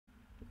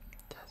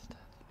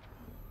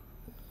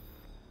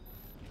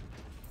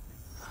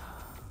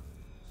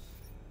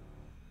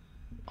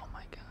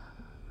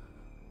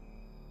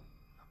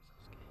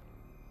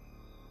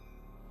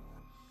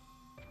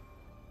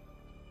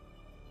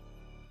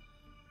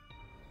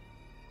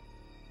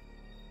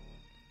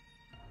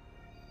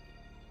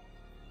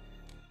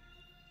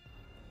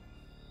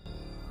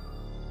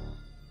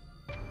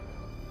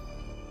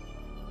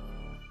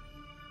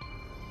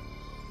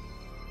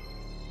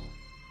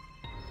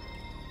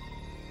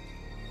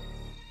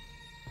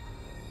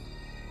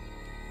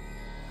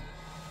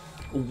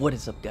What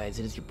is up, guys?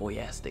 It is your boy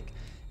Astic,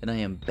 and I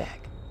am back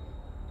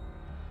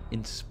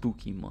in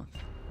spooky month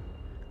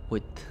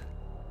with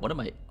one of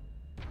my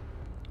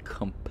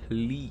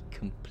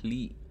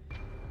complete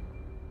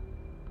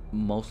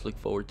most look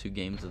forward to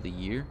games of the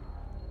year,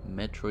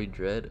 Metroid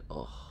Dread.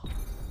 Oh,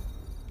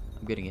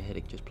 I'm getting a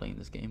headache just playing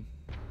this game.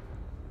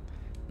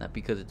 Not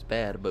because it's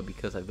bad, but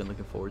because I've been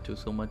looking forward to it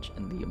so much,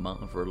 and the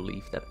amount of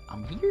relief that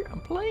I'm here, I'm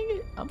playing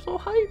it, I'm so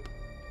hype.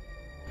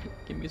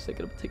 Give me a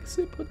second, I'm gonna take a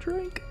sip of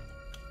drink.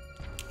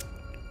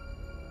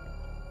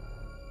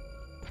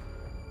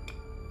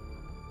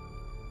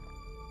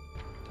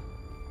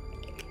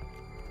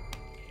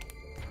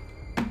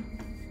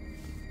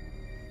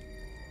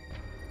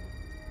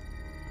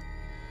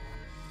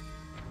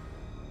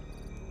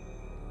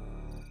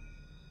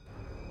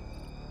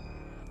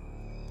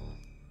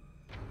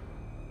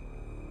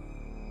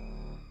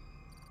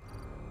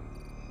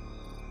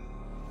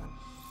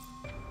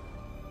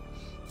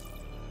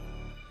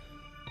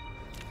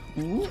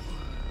 Ooh.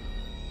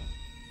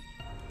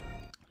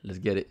 Let's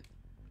get it.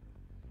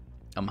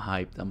 I'm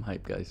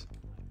hyped, guys.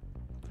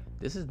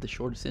 This is the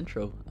shortest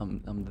intro.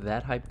 I'm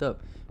that hyped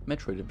up.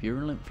 Metroid, a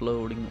virulent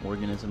floating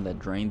organism that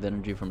drains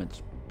energy from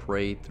its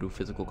prey through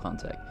physical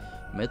contact.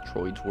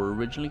 Metroids were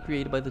originally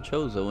created by the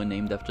Chozo and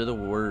named after the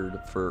word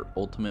for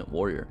ultimate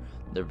warrior.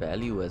 Their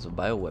value as a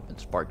bioweapon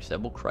sparked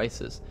several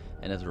crises,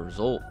 and as a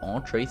result,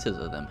 all traces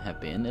of them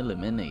have been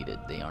eliminated.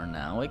 They are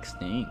now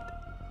extinct.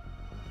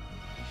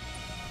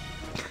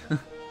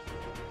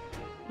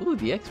 Ooh,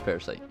 the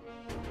X-Parasite.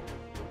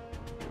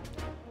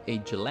 A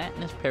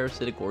gelatinous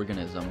parasitic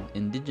organism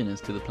indigenous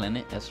to the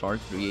planet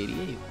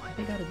SR-388. Why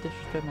they gotta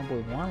disrespect my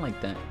boy Juan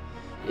like that?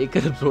 It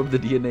could absorb the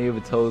DNA of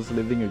its host,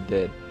 living or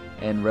dead,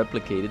 and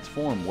replicate its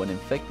form. When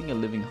infecting a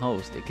living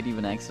host, it could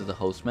even access the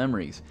host's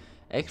memories.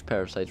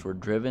 X-Parasites were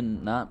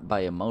driven not by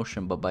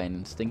emotion, but by an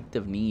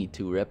instinctive need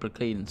to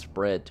replicate and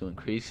spread to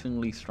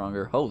increasingly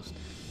stronger hosts.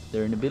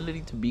 Their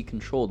inability to be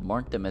controlled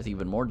marked them as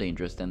even more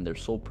dangerous than their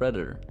sole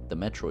predator, the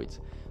Metroids.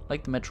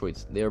 Like the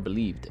Metroids, they are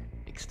believed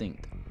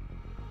extinct.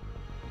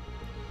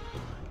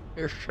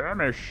 It's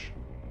Samus.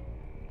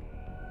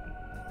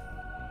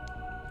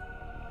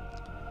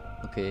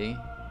 Okay,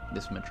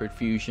 this Metroid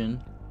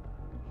fusion.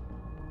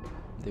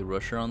 They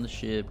rush her on the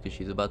ship because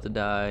she's about to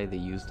die. They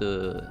use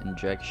the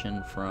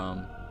injection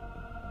from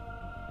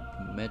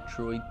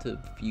Metroid to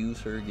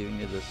fuse her, giving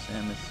her the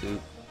Samus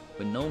suit.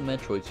 With no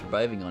Metroid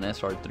surviving on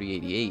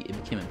SR-388,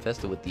 it became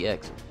infested with the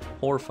X,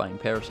 horrifying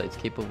parasites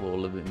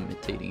capable of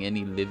imitating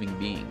any living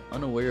being.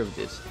 Unaware of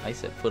this, I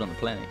set foot on the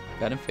planet,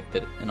 got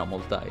infected, and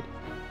almost died.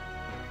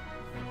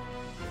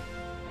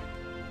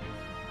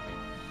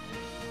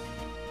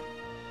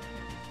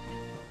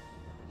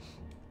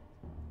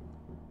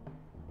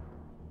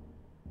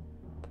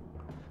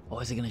 Oh,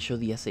 is it going to show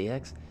the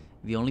SAX?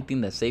 The only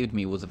thing that saved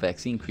me was a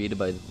vaccine created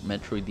by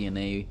Metroid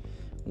DNA,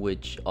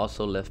 which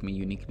also left me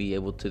uniquely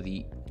able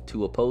to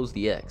oppose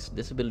the X.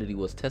 This ability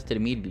was tested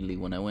immediately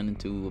when I went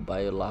into a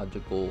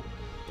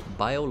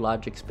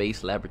biologic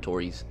space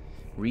laboratories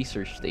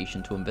research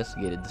station to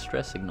investigate a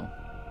distress signal.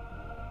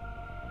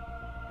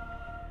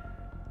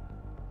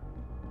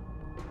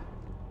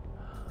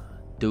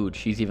 Dude,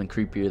 she's even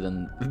creepier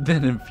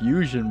than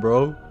Infusion,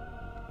 bro.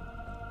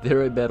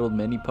 There I battled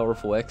many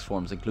powerful X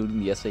forms,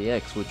 including the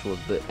SAX, which was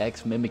the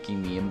X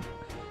mimicking me in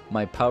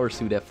my power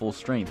suit at full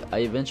strength. I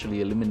eventually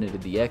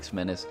eliminated the X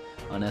menace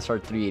on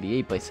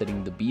SR-388 by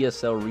setting the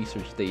BSL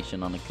research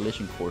station on a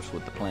collision course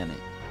with the planet.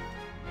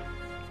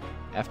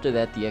 After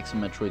that, the X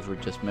and Metroids were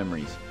just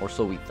memories, or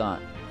so we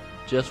thought.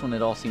 Just when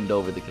it all seemed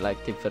over, the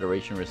Galactic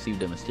Federation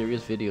received a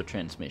mysterious video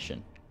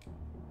transmission.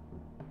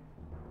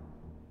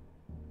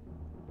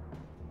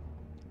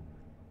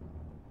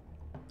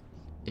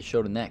 It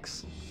showed an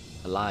X,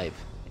 alive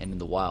and in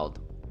the wild.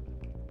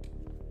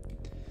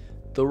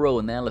 Thorough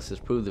analysis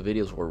proved the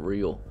videos were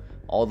real.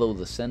 Although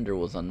the sender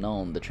was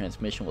unknown, the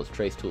transmission was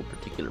traced to a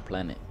particular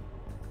planet.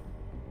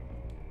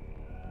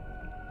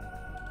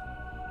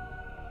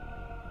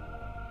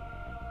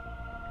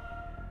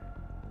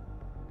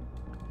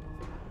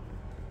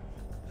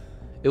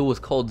 It was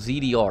called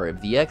ZDR. If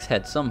the X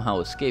had somehow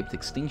escaped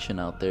extinction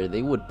out there,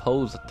 they would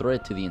pose a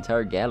threat to the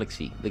entire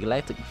galaxy. The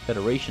Galactic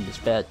Federation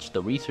dispatched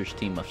a research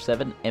team of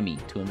 7 Emmy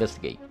to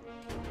investigate.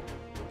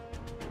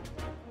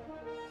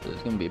 So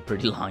it's going to be a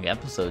pretty long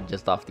episode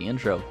just off the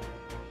intro.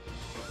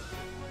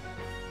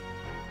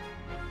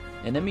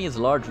 An Emmy is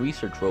a large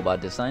research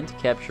robot designed to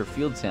capture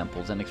field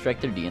samples and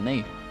extract their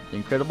DNA. The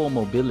incredible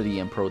mobility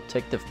and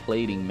protective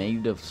plating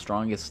made of the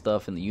strongest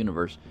stuff in the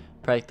universe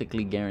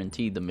practically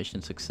guaranteed the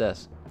mission's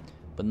success.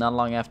 But not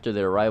long after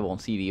their arrival on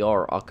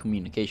CDR, all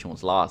communication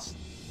was lost.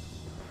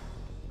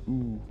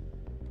 Ooh.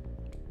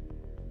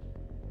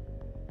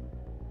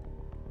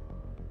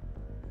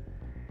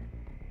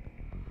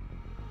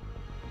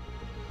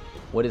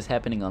 What is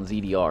happening on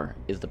ZDR?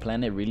 Is the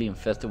planet really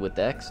infested with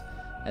X?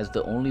 As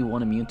the only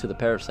one immune to the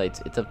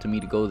parasites, it's up to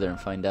me to go there and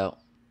find out.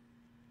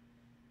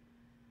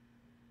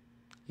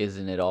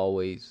 Isn't it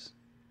always?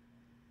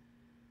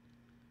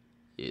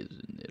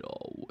 Isn't it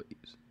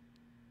always?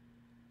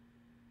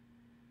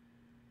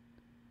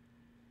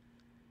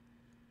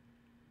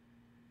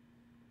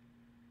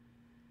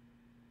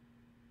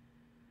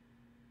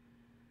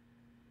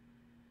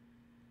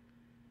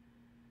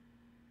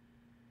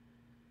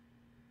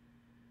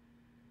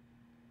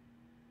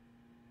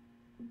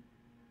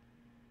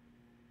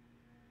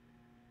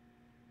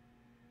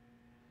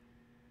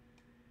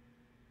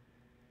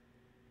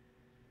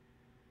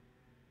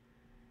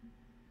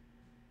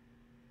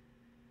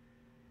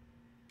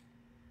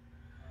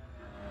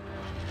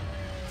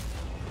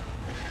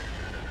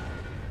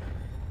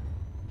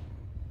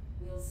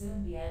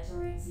 soon be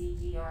entering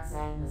ZDR's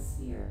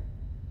atmosphere.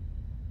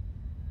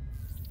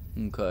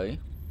 Okay.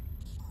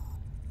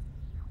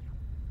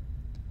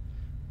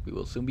 We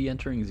will soon be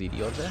entering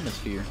ZDR's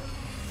atmosphere.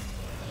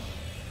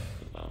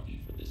 The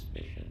bounty for this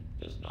mission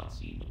does not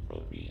seem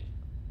appropriate.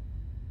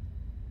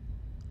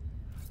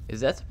 Is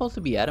that supposed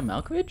to be Adam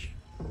Malkovich?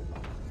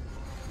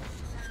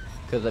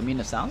 Because, I mean,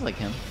 it sounds like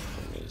him.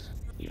 The risk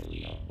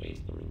clearly outweighs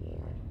the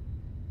reward.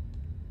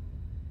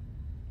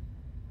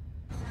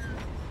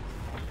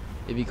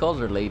 If he calls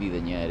her lady,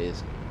 then yeah, it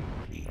is.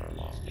 Treat our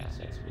lost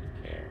assets with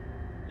care,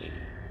 lady.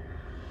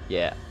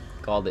 Yeah,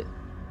 called it.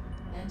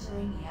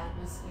 Entering the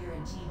atmosphere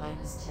in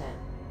T-minus 10,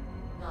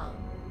 9,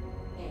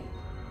 8,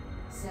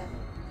 7,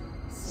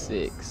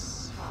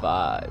 6,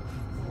 5,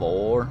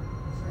 4,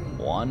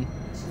 1. 2,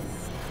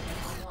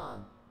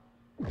 1.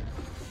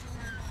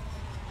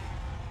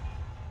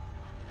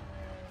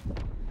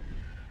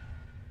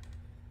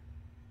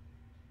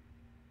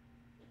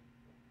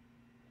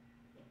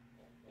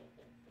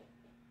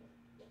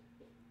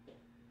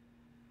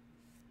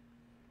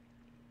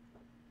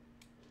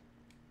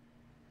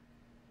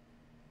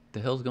 The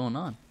hell's going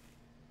on?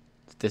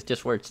 Is this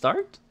just where it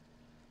starts?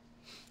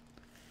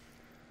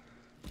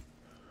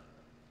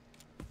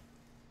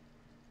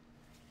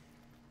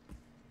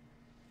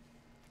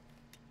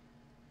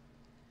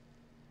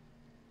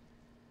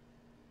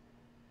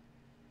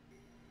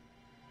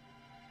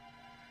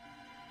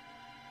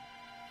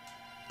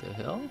 The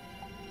hell?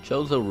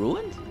 Chozo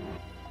ruined?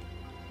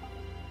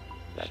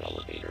 That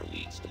elevator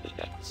leads to the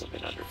depths of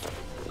an underground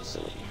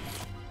facility.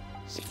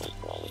 Signal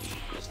quality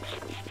is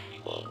likely to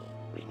be low.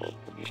 Remote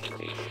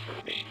communication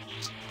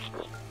remains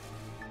people.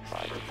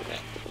 Try to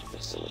connect to the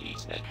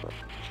facility's network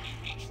when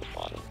you reach the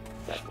bottom.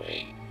 That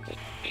way, you can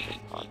remain in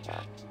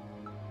contact.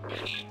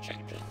 Any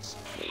objections,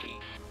 lady?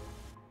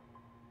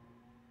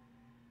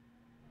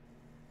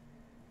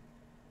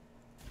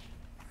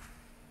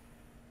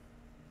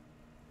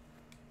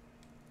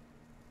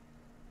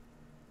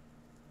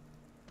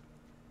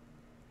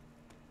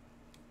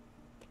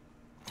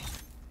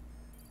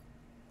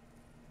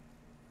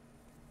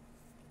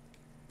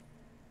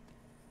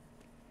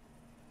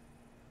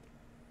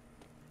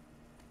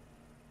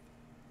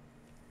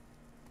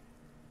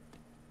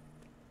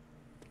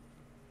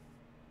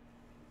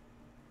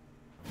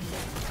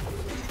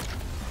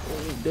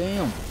 Oh,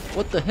 damn.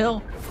 What the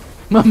hell?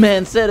 My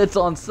man said it's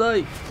on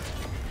site.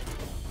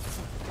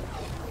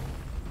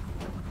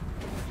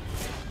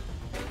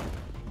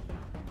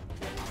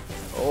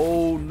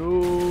 Oh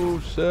no,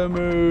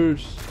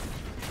 Samus.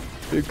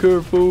 Be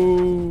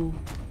careful.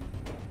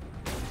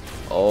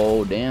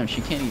 Oh damn,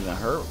 she can't even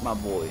hurt my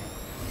boy.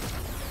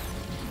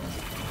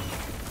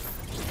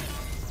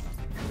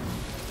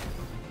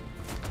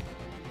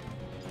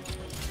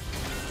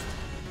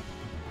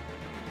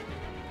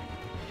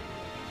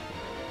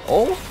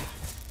 Oh,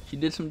 she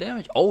did some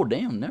damage. Oh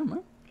damn, never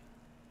mind.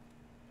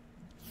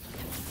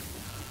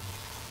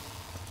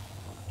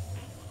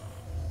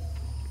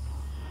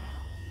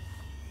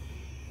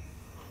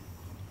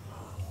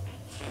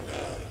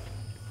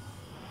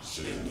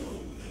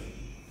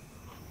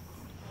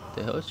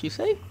 The hell did she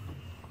say?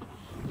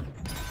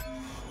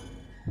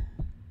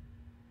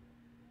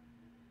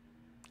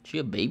 She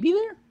a baby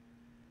there?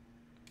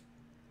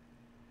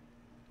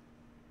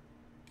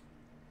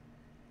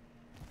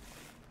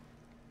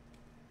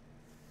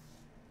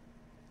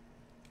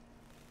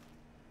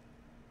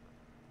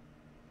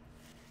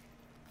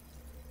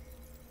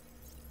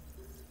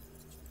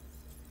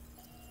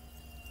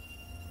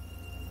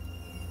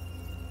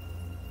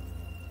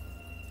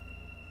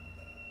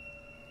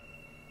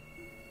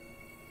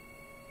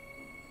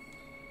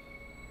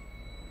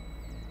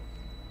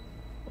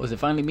 Was it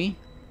finally me?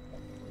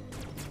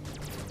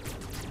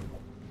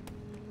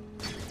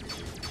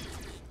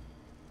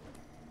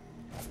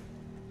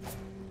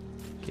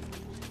 Okay.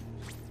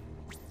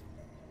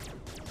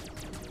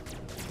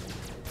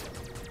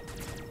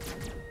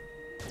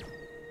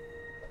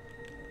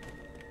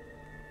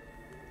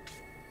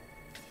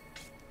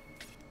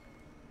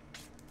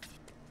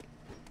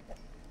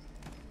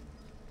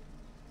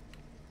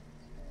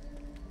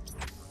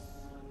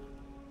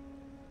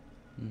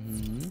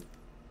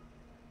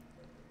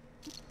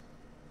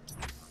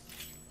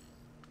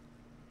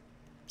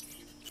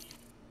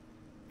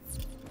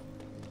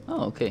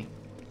 Oh, okay.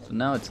 So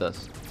now it's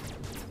us.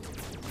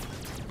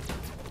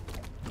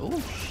 Oh,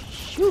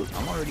 shoot.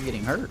 I'm already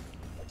getting hurt.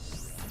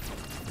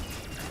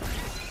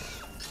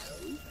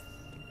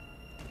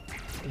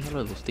 What the hell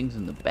are those things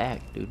in the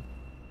back, dude?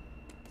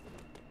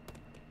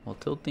 While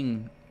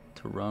tilting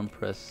to run,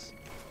 press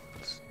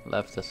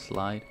left to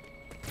slide.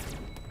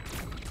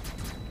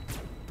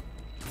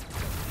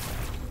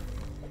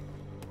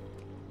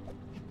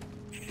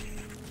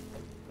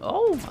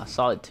 Oh, I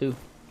saw it too.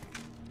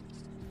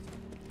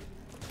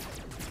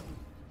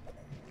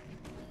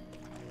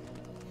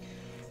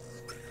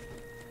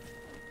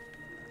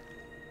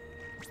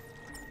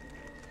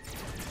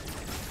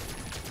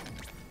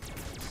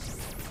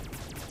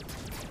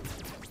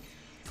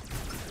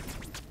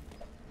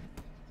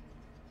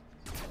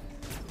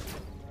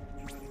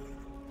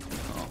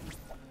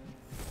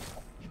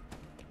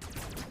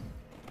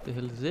 The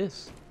hell is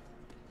this?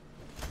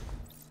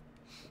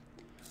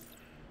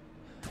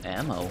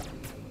 Ammo.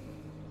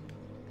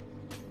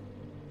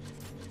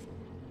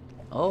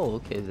 Oh,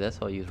 okay, that's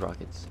how I use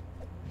rockets.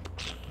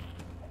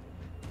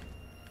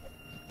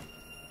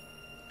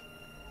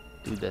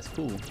 Dude, that's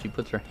cool. She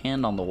puts her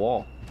hand on the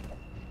wall.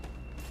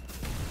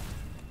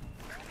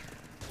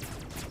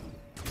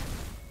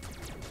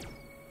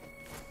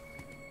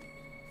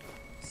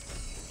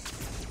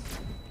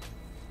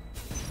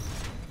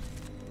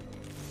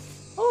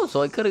 Oh,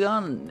 so I could have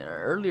gone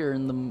earlier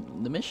in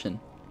the mission.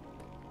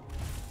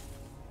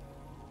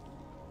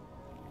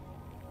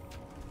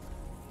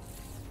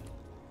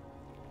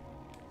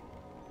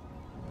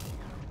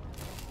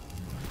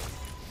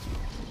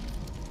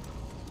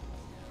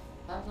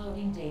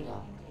 Uploading data.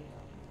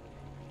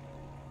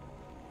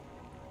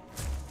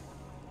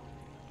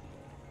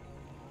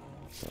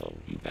 So,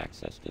 you've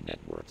accessed a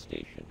network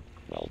station.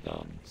 Well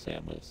done,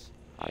 Samus.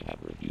 I have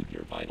reviewed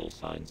your vital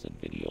signs and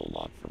video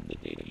log from the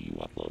data you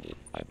uploaded.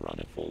 I've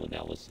run a full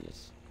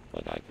analysis,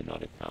 but I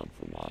cannot account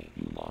for why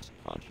you lost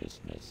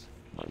consciousness.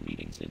 My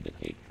readings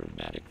indicate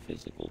dramatic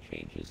physical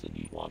changes,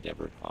 and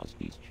whatever caused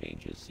these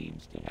changes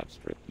seems to have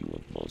stripped you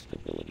of most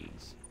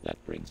abilities.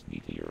 That brings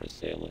me to your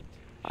assailant.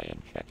 I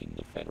am checking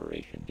the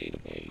Federation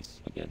database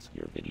against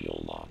your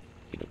video log.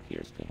 It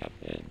appears to have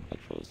been a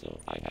Chozo.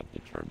 I have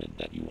determined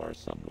that you are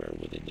somewhere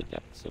within the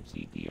depths of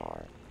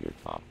ZDR. Your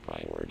top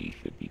priority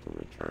should be to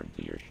return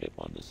to your ship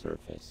on the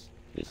surface.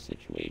 This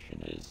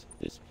situation is,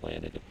 this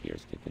planet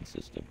appears to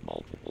consist of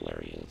multiple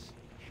areas,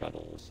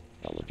 shuttles,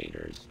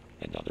 elevators,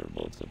 and other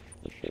modes of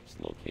the ship's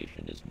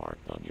location is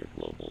marked on your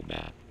global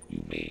map.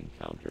 You may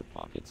encounter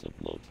pockets of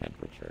low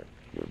temperature.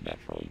 Your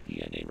Metroid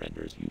DNA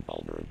renders you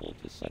vulnerable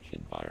to such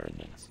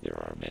environments. There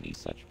are many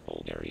such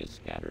cold areas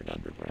scattered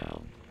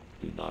underground.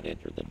 Do not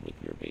enter them with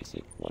your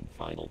basic. One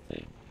final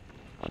thing.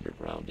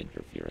 Underground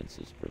interference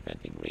is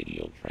preventing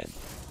radio trend.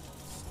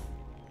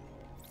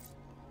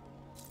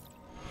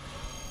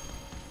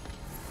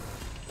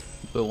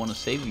 Do I want to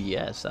save you?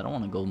 Yes. I don't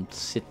want to go and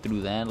sit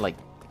through that like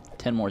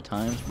 10 more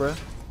times, bruh.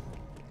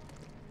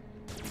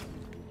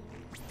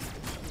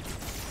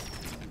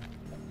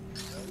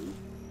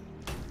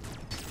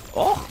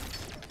 Oh!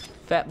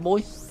 Fat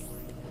boy.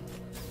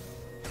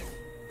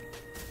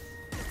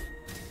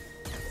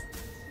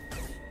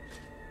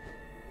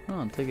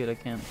 Oh, take it. I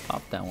can't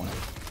pop that one.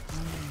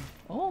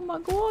 Oh my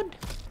god.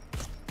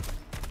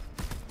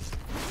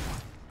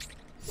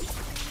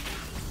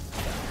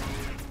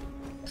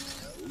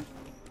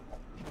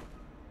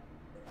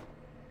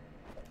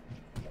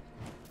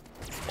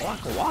 Oh, I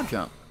can wall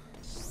jump.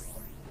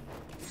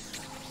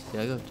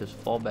 Did I go just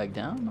fall back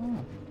down?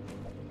 No.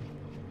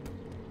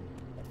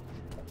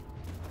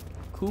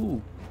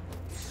 Cool.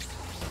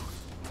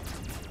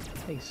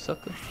 Hey,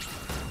 sucker.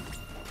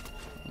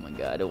 Oh my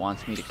god, it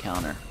wants me to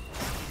counter.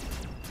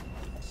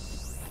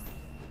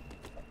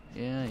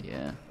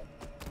 Yeah.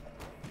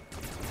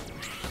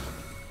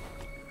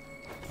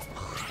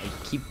 I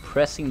keep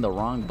pressing the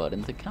wrong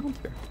button to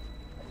counter.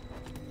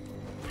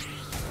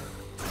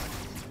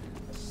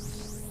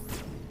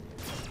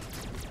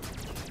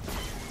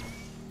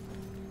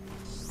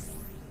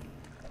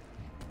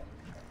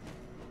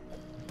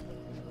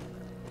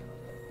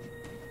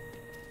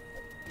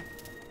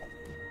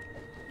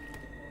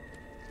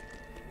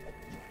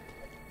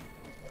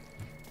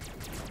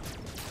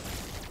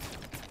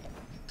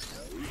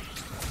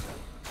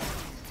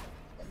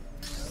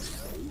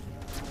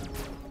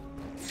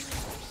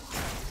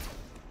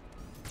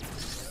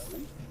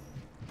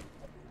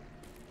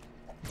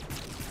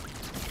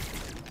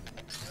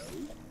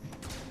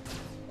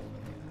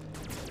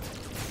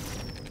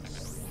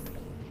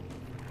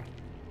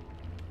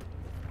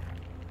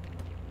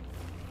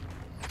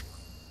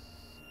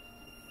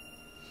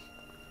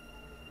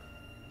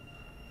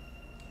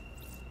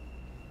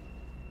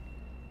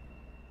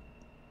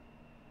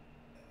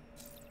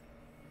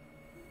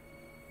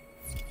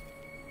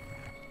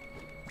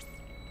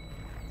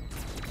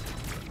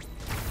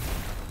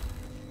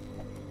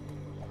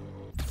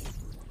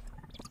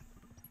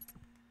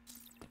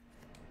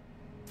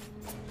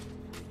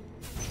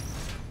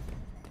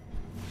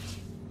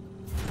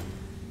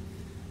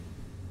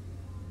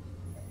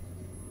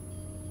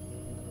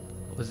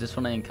 Was this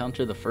when I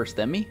encountered the first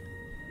enemy?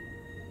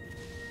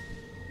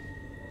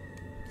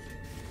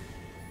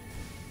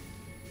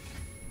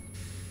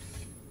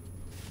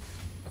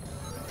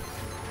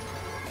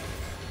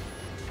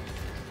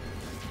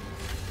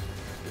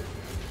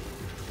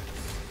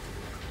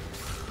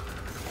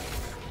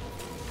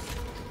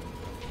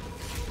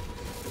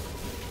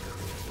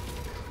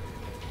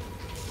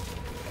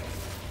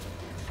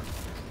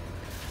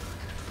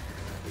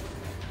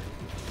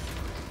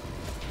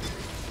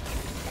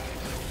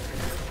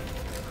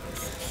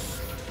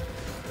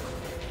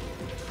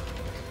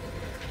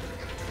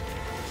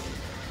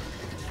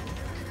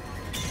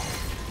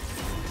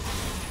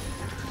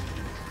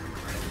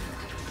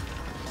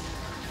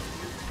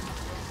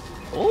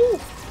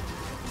 Oh!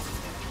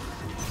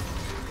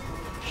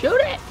 Shoot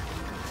it!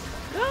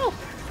 Go!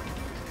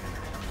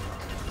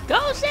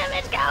 Go,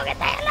 Simmons! Go! Get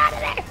the hell out of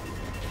there!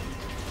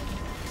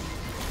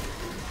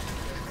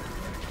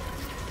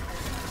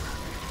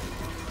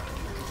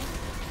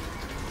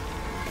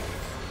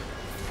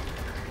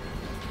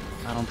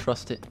 I don't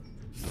trust it.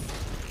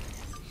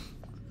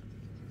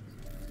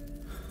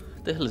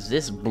 What the hell is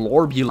this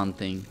Blorbulon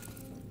thing?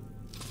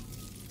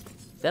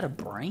 Is that a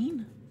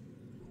brain?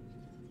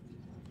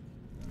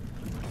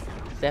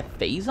 Is that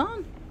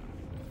Phazon?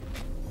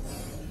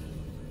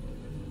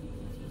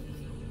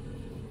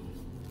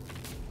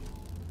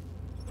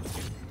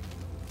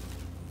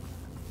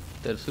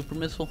 Is that a super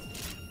missile?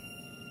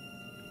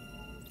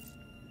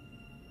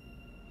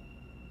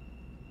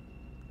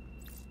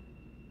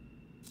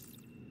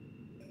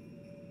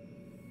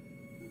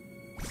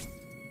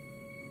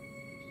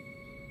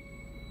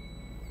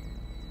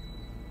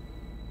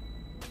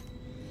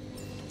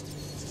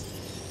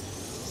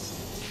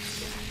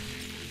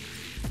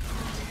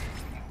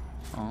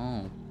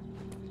 Oh,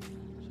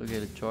 so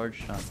get a charge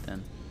shot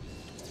then.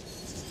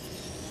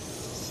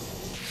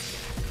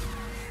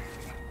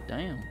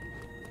 Damn.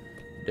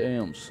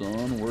 Damn,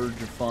 son, where'd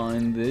you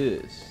find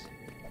this?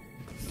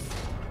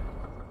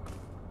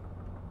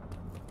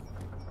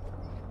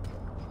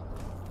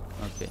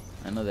 Okay,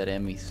 I know that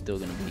Emmy's still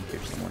gonna be here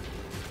somewhere.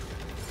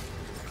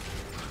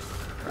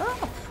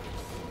 Ah!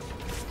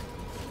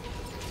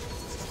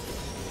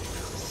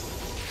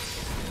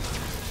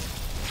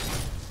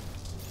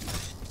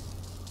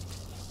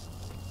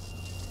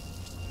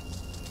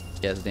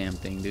 Yes, damn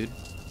thing, dude.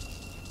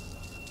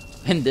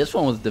 And this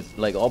one was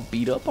like all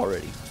beat up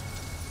already.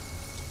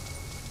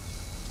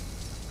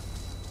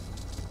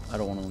 I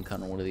don't want to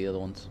encounter one of the other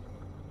ones.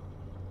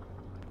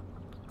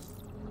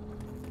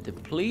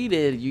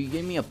 Depleted? You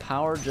gave me a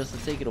power just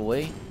to take it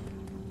away?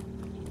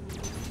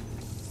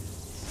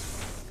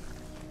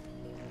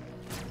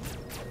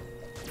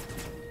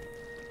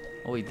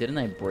 Oh wait, didn't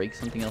I break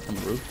something else on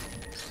the roof?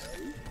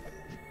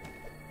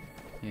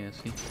 Yeah,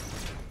 see?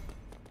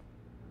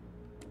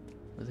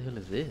 What the hell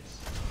is this?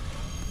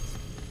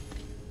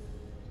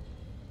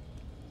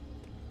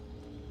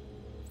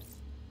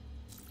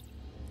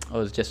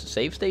 Oh, it's just a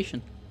save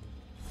station.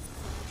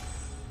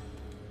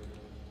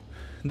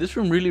 This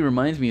room really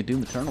reminds me of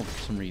Doom Eternal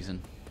for some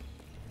reason.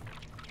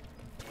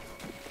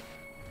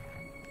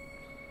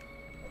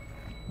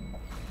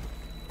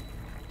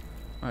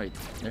 Alright,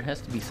 there has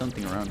to be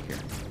something around here.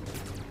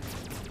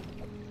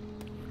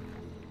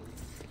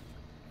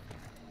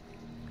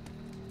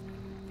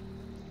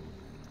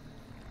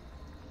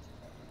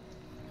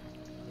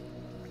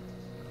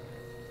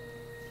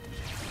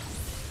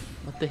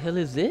 What the hell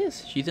is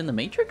this? She's in the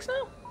Matrix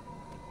now?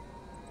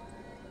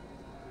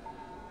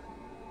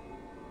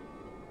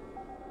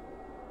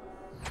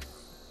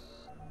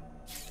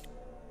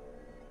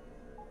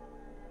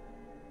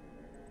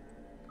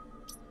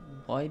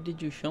 Why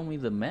did you show me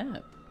the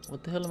map?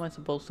 What the hell am I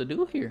supposed to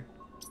do here?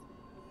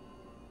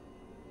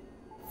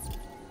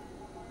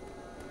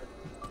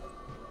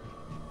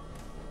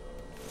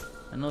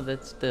 I know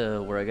that's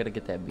the where I gotta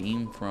get that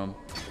beam from.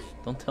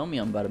 Don't tell me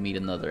I'm about to meet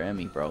another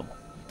Emmy, bro.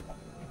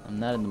 I'm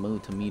not in the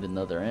mood to meet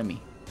another Emmy.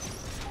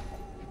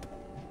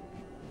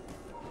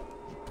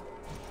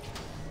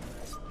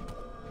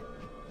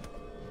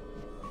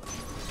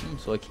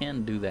 So I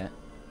can do that.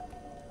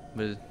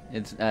 But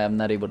I'm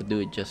not able to do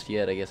it just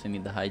yet. I guess I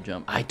need the high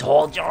jump. I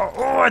told you!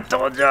 Oh, I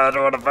told you I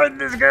don't want to fight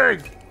this guy!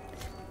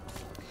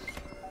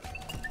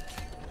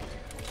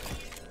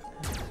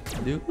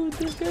 Dude,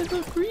 this guy's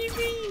so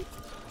creepy!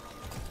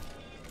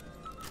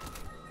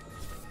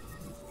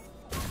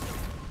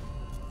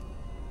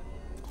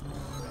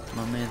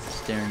 My man's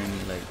staring at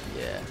me like,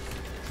 yeah,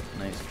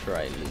 nice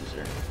try,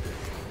 loser.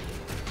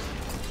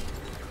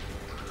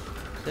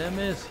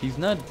 Samus, he's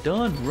not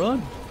done.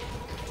 Run!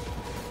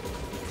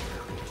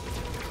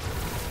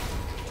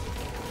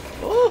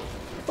 Oh!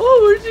 Oh,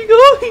 where's he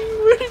going?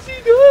 Where's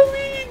he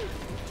going?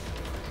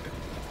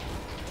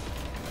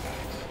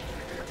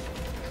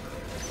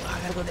 Oh,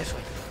 I gotta go this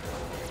way.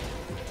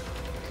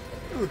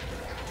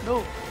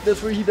 No,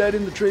 that's where he died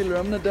in the trailer.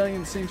 I'm not dying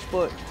in the same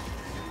spot.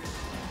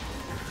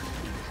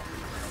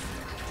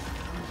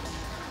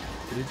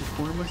 Did I just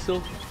corner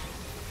myself?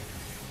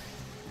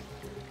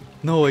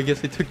 No, I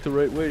guess I took the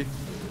right way.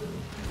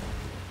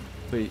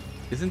 Wait,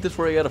 isn't this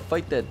where I gotta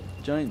fight that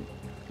giant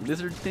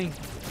lizard thing?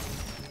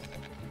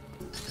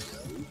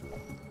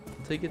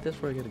 I take it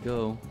that's where I gotta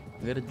go.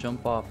 I gotta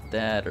jump off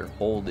that or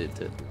hold it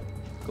to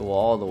go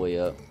all the way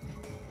up.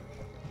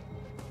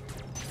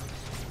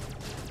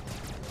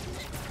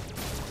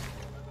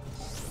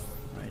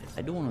 Alright,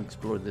 I do want to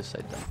explore this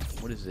side though.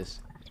 What is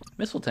this?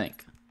 Missile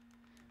tank.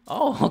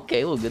 Oh,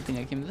 okay, well good thing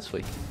I came this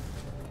way.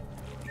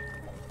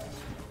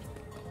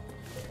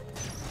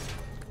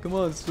 Come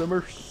on,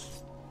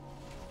 Summers.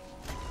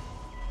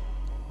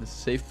 This is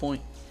a safe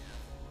point.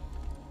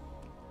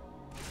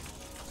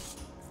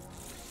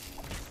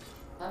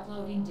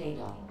 Uploading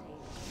data.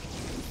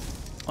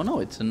 Oh no,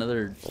 it's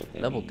another Both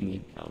level enemy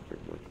thingy. encountered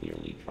were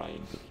clearly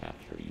trying to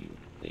capture you.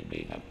 They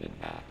may have been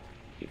hacked.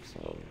 If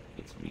so,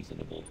 it's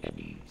reasonable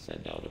Emmy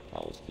send out a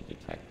pulse to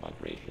detect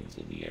vibrations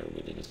in the air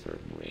within a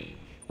certain range.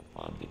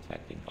 Upon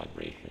detecting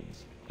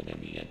vibrations, an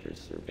enemy enters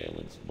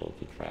surveillance mode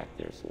to track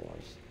their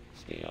source.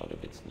 Stay out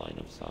of its line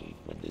of sight.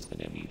 When this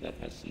enemy that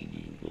has seen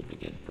you will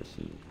begin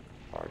pursuit.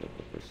 Part of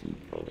the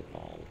pursuit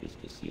protocol is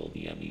to seal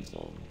the enemy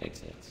zone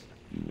exits.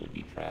 You will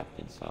be trapped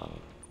inside.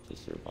 To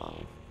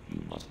survive,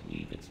 you must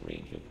leave its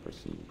range of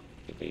pursuit.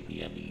 Evade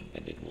the enemy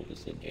and it will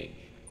disengage.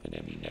 An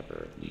enemy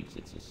never leaves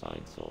its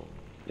assigned zone.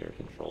 Their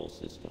control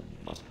system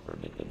must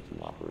permit them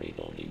to operate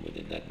only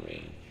within that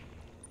range.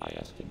 I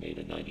estimate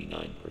a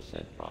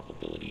 99%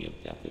 probability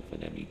of death if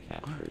an enemy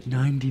captures you.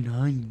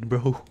 99,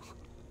 bro.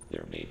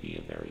 There may be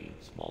a very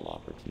small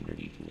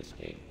opportunity to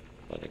escape,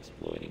 but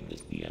exploiting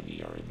this, the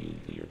enemy are immune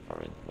to your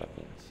current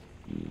weapons.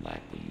 You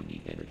lack the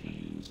unique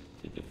energy used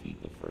to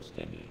defeat the first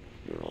enemy.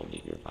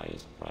 Your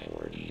highest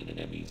priority in an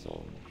enemy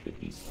zone should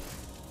be...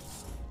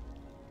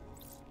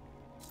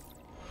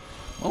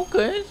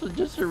 Okay, so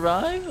just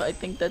survive. I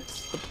think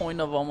that's the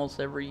point of almost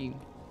every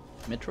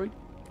Metroid.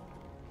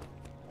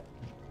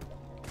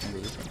 Can I go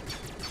this way?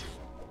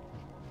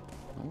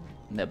 Oh,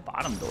 and that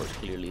bottom door is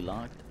clearly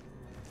locked.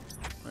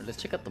 Alright,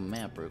 let's check out the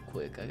map real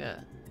quick. I got...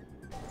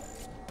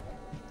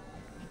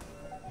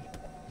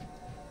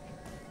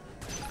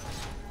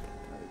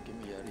 Alright, get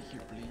me out of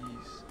here,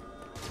 please.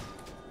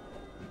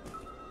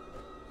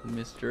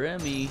 Mr.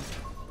 Emmy.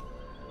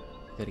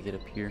 I gotta get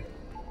up here.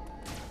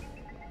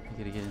 I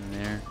gotta get in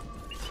there.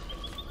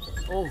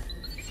 Oh!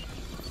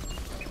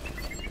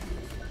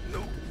 No!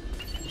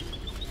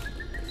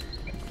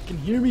 You can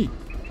hear me!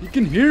 You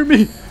can hear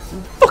me!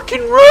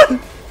 Fucking run!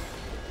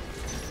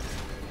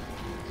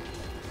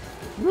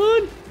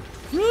 Run!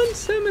 Run,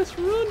 Samus!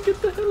 Run!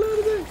 Get the hell out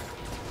of there!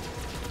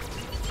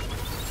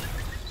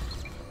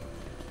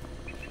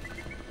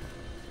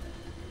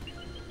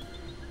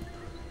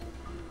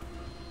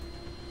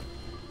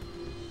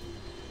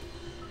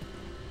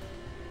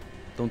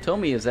 Don't tell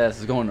me his ass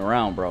is going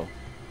around, bro.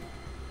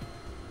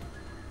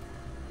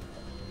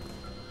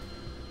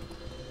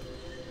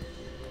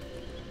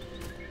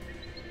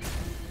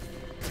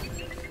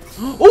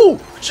 Oh!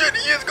 Shit,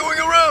 he is going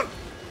around!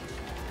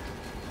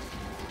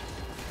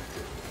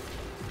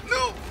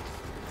 No!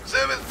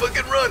 Samus,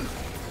 fucking run!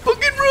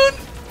 Fucking run!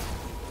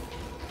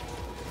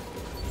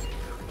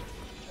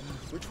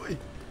 Which way?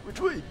 Which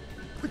way?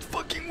 Which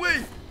fucking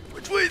way?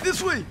 Which way?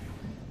 This way!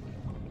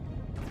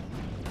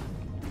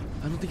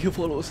 I don't think he'll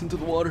follow us into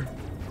the water.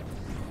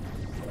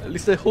 At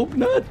least I hope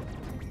not.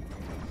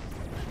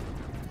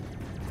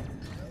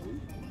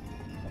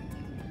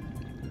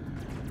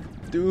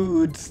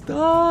 Dude,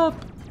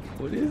 stop!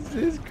 What is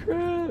this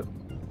crap?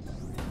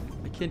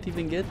 I can't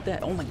even get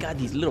that. Oh my god,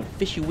 these little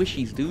fishy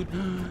wishies, dude.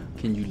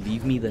 Can you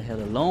leave me the hell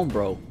alone,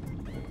 bro?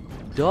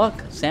 Duck!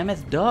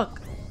 Samus,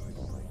 duck!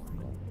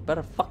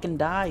 Better fucking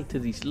die to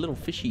these little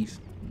fishies.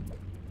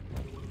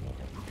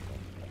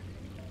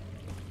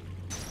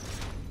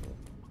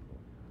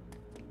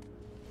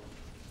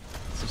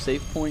 It's a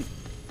save point?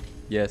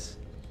 Yes.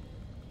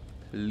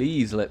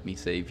 Please let me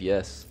save,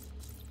 yes.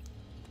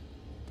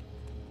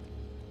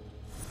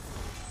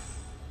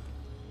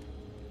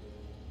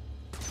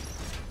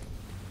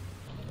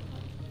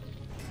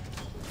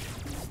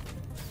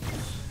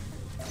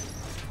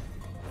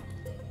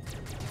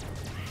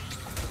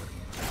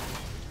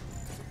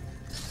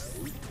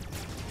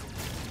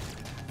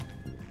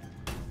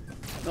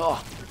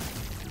 Oh!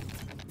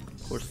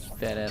 Of course, this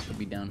fat ass will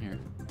be down here.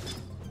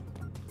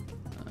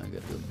 I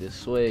gotta go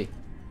this way.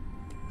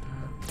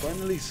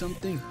 Finally,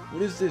 something.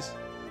 What is this?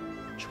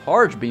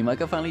 Charge beam. I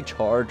can finally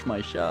charge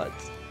my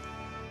shots.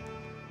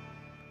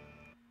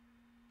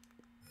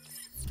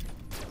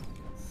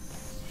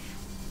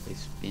 They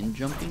spin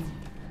jumping?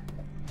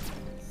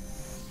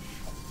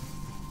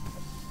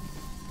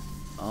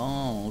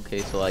 Oh, okay.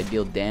 So I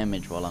deal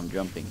damage while I'm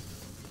jumping.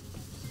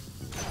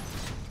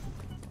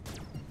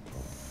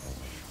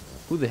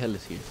 Who the hell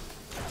is here?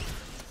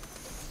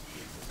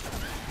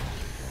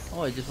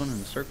 Oh, I just went in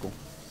a circle.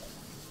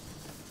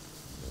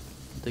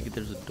 I think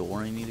there's a door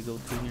I need to go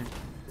through here.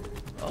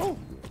 Oh!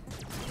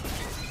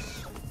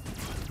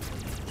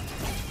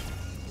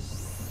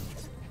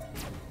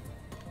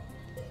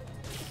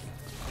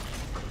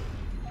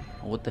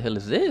 What the hell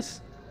is this?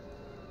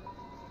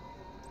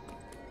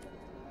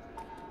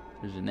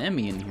 There's an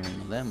Emmy in here,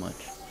 not that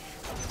much.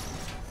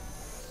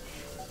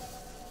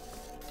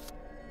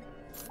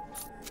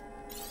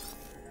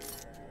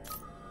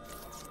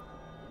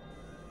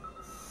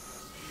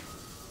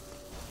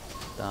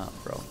 Stop,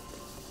 bro.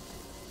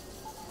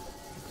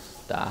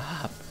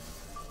 Stop.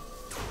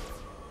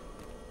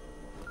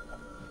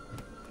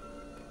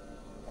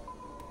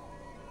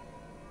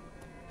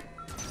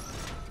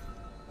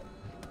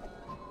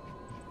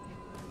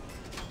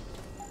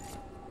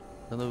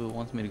 I don't know if it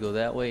wants me to go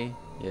that way.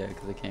 Yeah,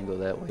 because I can't go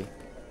that way.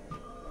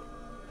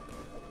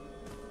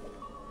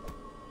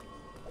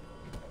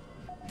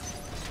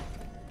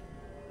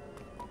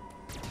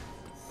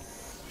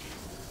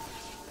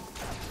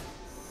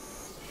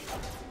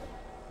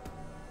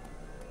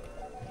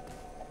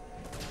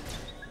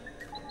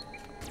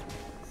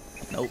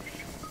 Nope.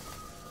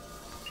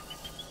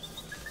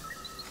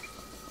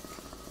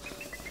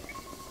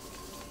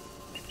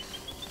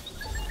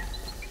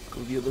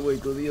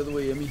 Go the other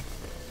way, Emmy.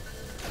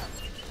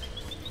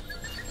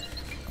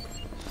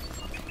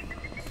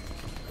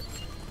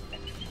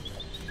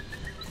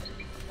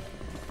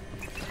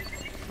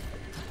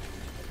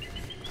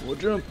 Well,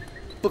 jump.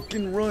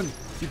 Fucking run.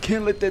 You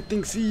can't let that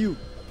thing see you.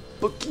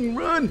 Fucking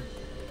run.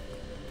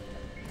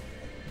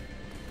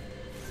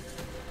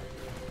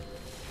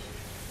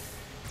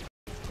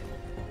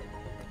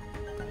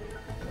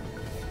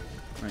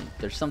 Right,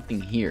 there's something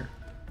here.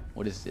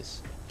 What is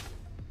this?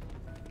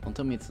 Don't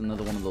tell me it's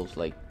another one of those,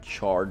 like,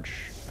 charge.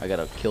 I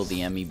gotta kill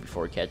the Emmy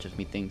before it catches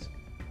me things.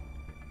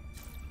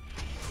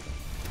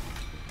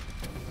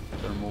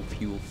 Thermal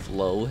fuel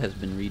flow has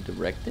been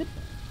redirected.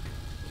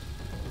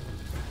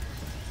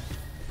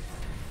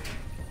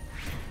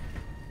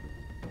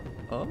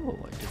 Oh,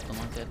 I just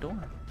unlocked that door.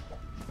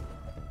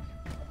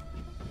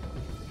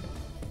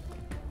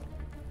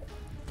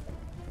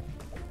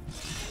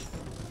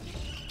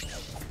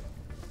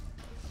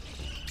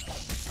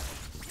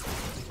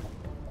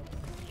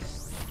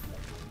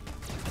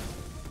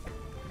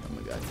 Oh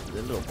my god, does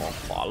that little ball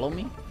follow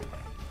me?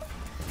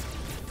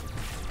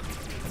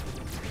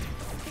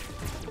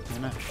 Am I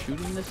not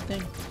shooting this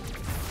thing?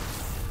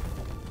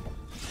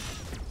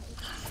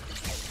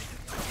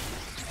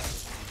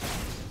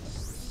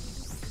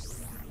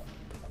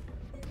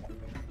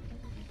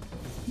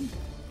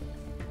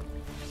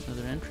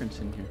 Another entrance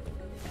in here.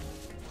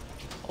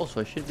 Oh,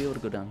 so I should be able to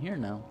go down here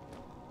now.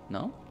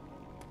 No?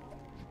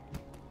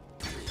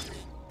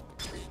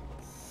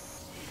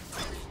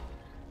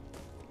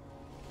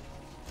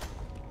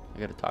 I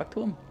gotta talk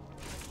to him?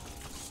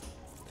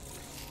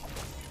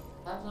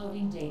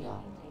 Uploading data.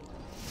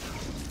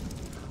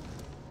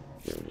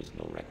 There was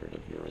no record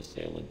of your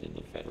assailant in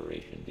the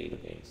Federation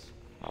database.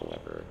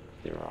 However,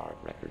 there are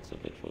records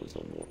of the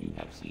chosen war. You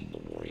have seen the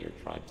warrior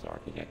tribe's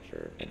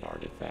architecture and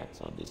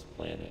artifacts on this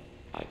planet.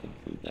 I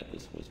conclude that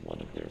this was one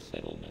of their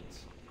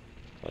settlements.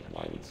 But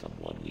why would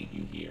someone lead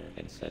you here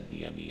and send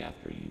the Emmy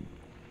after you?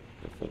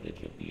 The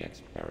footage of the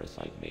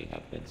X-Parasite may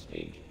have been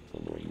staged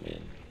to lure you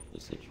in. The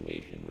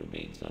situation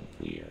remains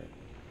unclear,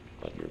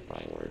 but your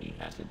priority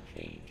hasn't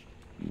changed.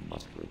 You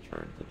must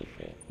return to the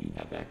ship. You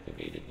have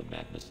activated the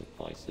magna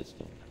supply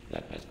system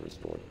that has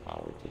restored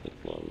power to the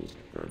closed.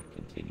 Earth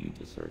continue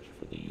to search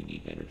for the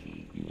unique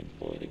energy you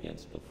employed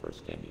against the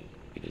first Emmy.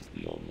 It is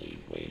the only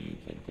way you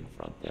can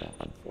confront that.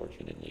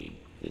 Unfortunately,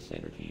 this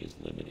energy is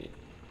limited.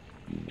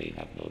 You may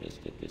have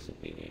noticed it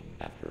dissipating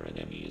after an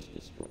Emmy is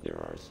destroyed. There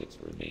are 6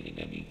 remaining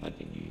Emmy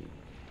hunting you.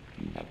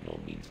 You have no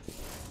means to...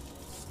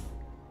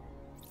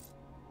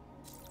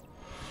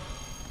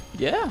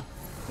 Yeah,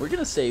 we're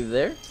gonna save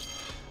there.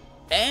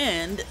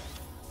 And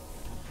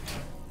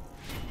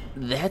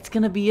that's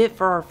gonna be it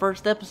for our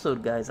first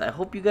episode, guys. I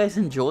hope you guys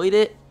enjoyed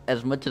it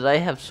as much as I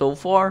have so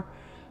far.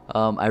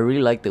 I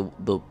really like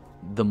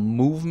the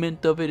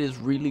movement of it is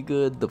really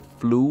good. The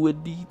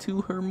fluidity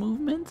to her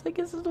movements, I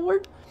guess is the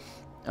word.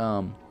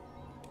 The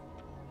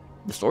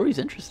story is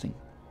interesting.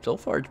 So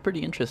far, it's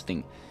pretty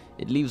interesting.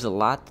 It leaves a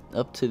lot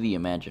up to the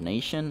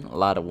imagination, a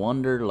lot of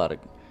wonder, a lot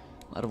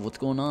of what's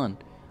going on.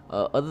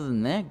 Other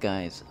than that,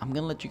 guys, I'm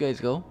gonna let you guys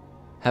go.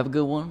 Have a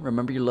good one.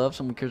 Remember your love.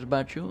 Someone cares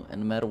about you.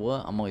 And no matter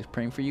what, I'm always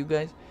praying for you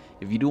guys.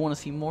 If you do want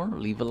to see more,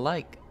 leave a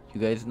like.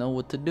 You guys know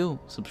what to do.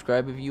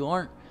 Subscribe if you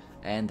aren't.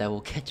 And I will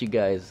catch you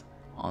guys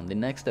on the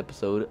next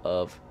episode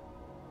of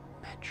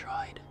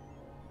Metroid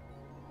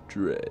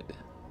Dread.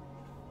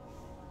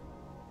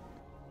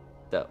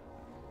 So.